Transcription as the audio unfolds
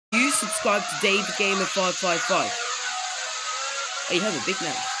subscribe to Dave Gamer 555. Oh, you have a big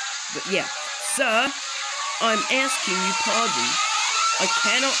mouth. But yeah. Sir, I'm asking you pardon. I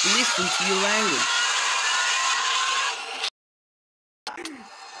cannot listen to your language.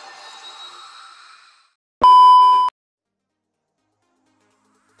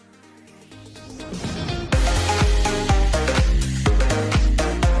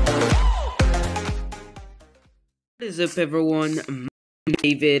 What is up, everyone? I'm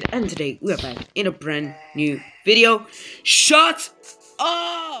David, and today we are back in a brand new video. Shut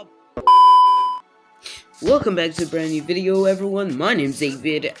up! Welcome back to a brand new video, everyone. My name's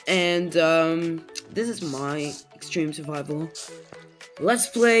David, and this is my Extreme Survival Let's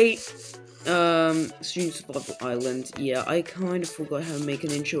Play. Extreme Survival Island. Yeah, I kind of forgot how to make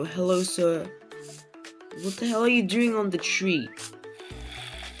an intro. Hello, sir. What the hell are you doing on the tree?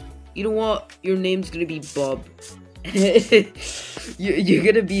 You know what? Your name's gonna be Bob. You're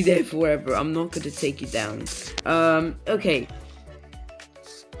gonna be there forever. I'm not gonna take you down. Okay.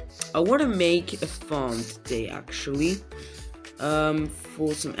 I want to make a farm today, actually.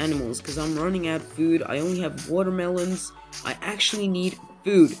 For some animals, because I'm running out of food. I only have watermelons. I actually need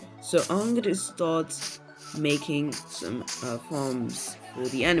food. So I'm gonna start making some farms for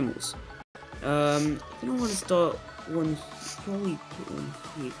the animals. I don't want to start one. Probably put one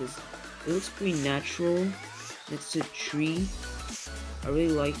here because it looks pretty natural next to a tree. I really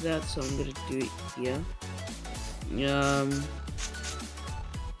like that, so I'm gonna do it here. Yeah,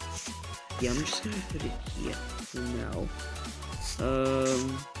 I'm just gonna put it here for now.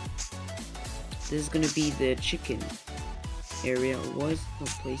 This is gonna be the chicken area. Why is it not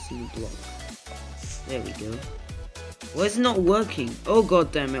placing the block? There we go. Why is it not working? Oh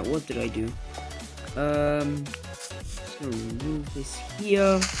god damn it, what did I do? Just gonna remove this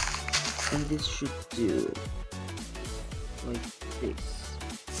here, and this should do like this.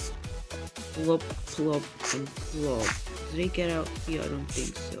 Plop, plop, and plop. Did they get out here? I don't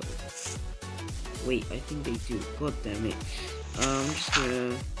think so. Wait, I think they do. God damn it. I'm just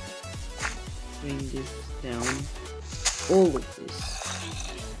gonna bring this down. All of this.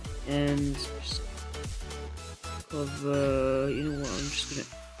 And just cover. You know what? I'm just gonna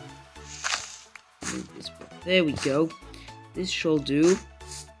move this part. There we go. This shall do.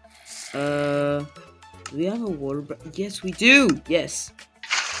 Do we have a water? Yes, we do. Yes.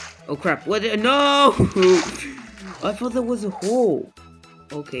 Oh crap! What? No! I thought there was a hole.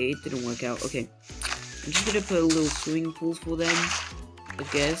 Okay, it didn't work out. Okay, I'm just gonna put a little swimming pool for them, I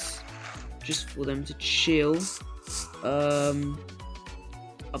guess, just for them to chill. I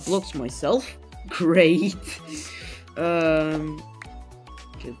blocked myself. Great. Okay,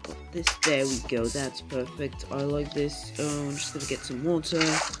 got this. There we go. That's perfect. I like this. I'm just gonna get some water,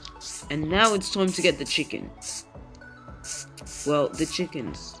 and now it's time to get the chicken. Well, the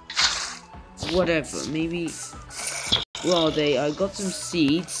chickens. Whatever. Maybe. Well, I got some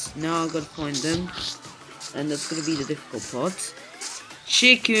seeds. Now I gotta find them, and that's gonna be the difficult part.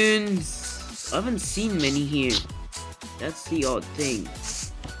 Chickens. I haven't seen many here. That's the odd thing.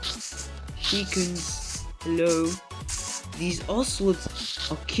 Chickens. Hello. These ocelots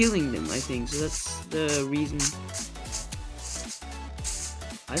are killing them, I think. So that's the reason.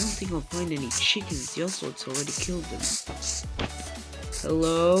 I don't think I'll find any chickens. The ocelots already killed them.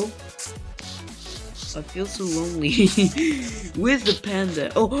 Hello. I feel so lonely. Where's the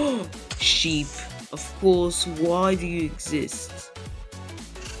panda? Oh, sheep. Of course. Why do you exist?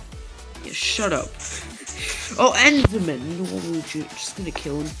 Yeah, shut up. Oh, Enderman. You know what we'll do? Just gonna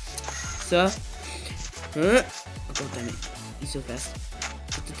kill him. Sir? Oh, god damn it. He's so fast.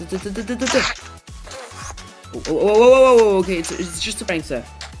 Oh, okay. It's just a prank, sir.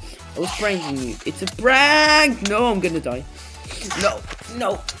 I was pranking you. It's a prank! No, I'm gonna die. No.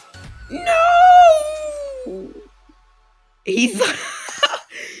 No. He's like,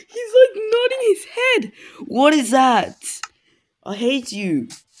 he's like nodding his head. What is that? I hate you.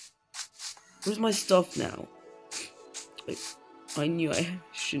 Where's my stuff now? I knew I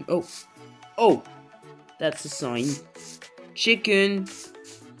shouldn't. Oh, that's a sign. Chicken.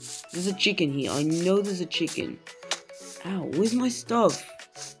 There's a chicken here. I know there's a chicken. Ow, where's my stuff?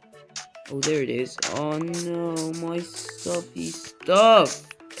 Oh, there it is. Oh no, my stuffy stuff.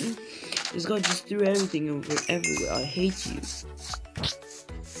 This guy just threw everything over everywhere. I hate you.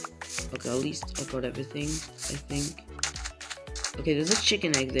 Okay, at least I got everything, I think. Okay, there's a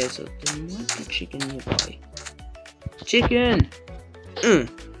chicken egg there, so there might be chicken nearby. Chicken!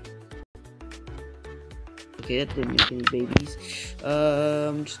 Okay, that didn't make any babies.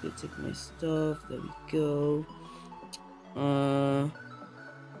 I'm just gonna take my stuff. There we go.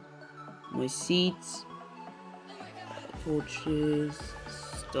 My seeds. Torches.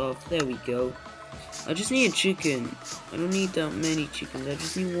 stuff. There we go. I just need a chicken. I don't need that many chickens. I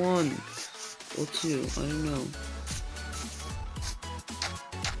just need one or two. I don't know.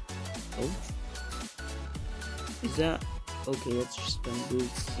 Oh, is that okay? That's just bamboo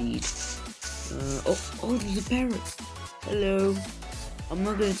seed. Oh, there's a parrot. Hello. I'm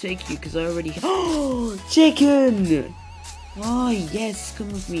not gonna take you because I already. Oh, chicken! Oh yes,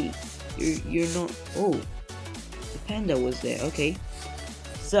 come with me. You're not. Oh, the panda was there. Okay,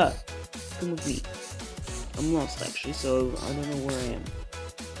 so come with me. I'm lost actually, so I don't know where I am.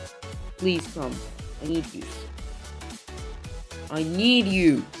 Please come. I need you. I need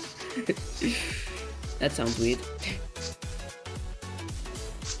you. That sounds weird.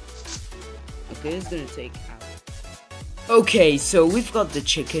 Okay, it's gonna take hours. Okay, so we've got the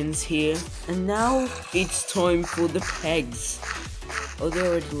chickens here, and now it's time for the pegs. Oh, they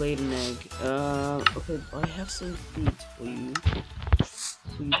already laid an egg. Okay, I have some feed for you.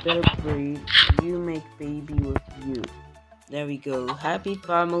 So you better breed. You make baby with you. There we go. Happy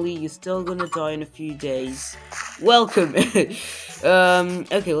family. You're still gonna die in a few days. Welcome.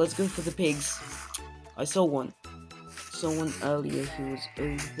 Okay, let's go for the pigs. I saw one. Earlier who was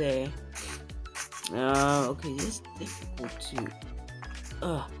over there. Okay, this is difficult too.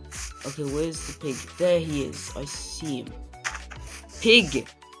 Okay, where's the pig? There he is. I see him. Pig!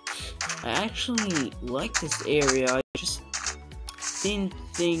 I actually like this area. I just didn't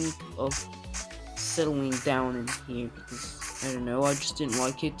think of settling down in here because, I don't know, I just didn't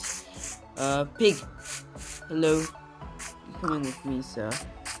like it. Pig! Hello. You're coming with me, sir.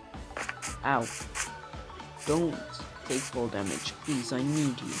 Ow. Don't take fall damage. Please, I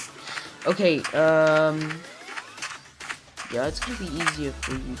need you. Okay, yeah, it's gonna be easier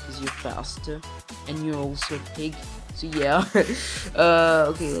for you because you're faster and you're also a pig. So yeah.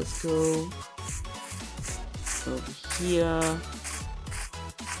 Okay, let's go over here.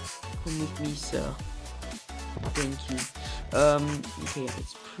 Come with me, sir. Thank you. Okay,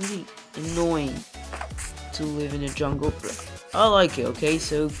 it's pretty annoying to live in a jungle, but I like it. Okay,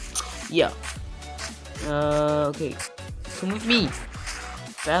 so yeah. Okay, come with me.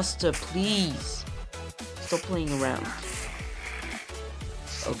 Faster, please. Stop playing around.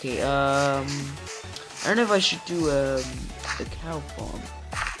 Okay, I don't know if I should do a cow farm.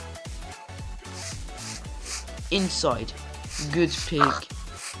 Inside. Good pig.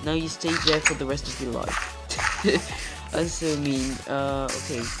 Now you stay there for the rest of your life. That's so mean.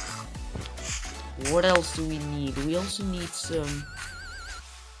 Okay. What else do we need? We also need some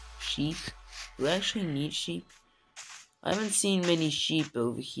sheep. Do we actually need sheep? I haven't seen many sheep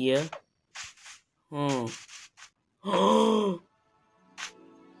over here. Oh.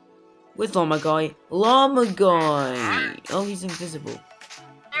 Where's Llama Guy? Llama Guy! Oh, he's invisible.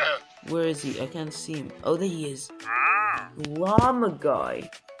 Where is he? I can't see him. Oh, there he is. Llama Guy.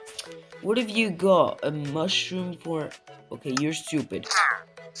 What have you got? A mushroom for... Okay, you're stupid.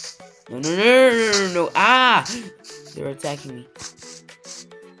 No. Ah! They're attacking me.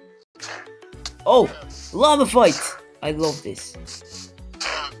 Oh! Llama fight! I love this.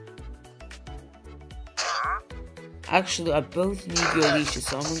 Actually, I both need your leashes,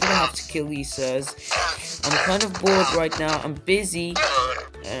 so I'm gonna have to kill you, sirs. I'm kind of bored right now. I'm busy.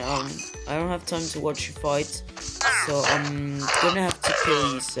 And, I don't have time to watch you fight. So I'm gonna have to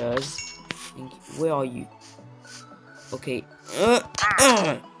kill you, sirs. Where are you? Okay.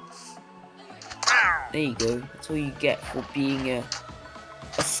 There you go. That's what you get for being a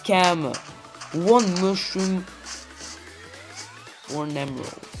scammer. One mushroom or an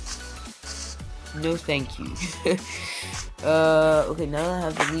emerald. No thank you. Okay, now that I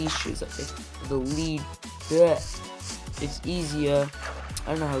have the leashes, the lead, it's easier. I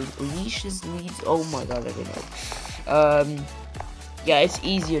don't know how leashes leads. Oh my god, I don't know. Yeah, it's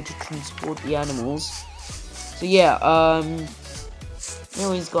easier to transport the animals. So yeah,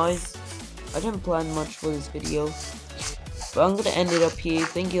 anyways guys, I didn't plan much for this video, but I'm gonna end it up here.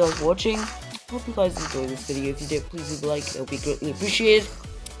 Thank you guys for watching. Hope you guys enjoyed this video. If you did, please leave a like. It'll be greatly appreciated.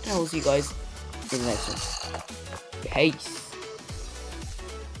 And I will see you guys in the next one. Peace.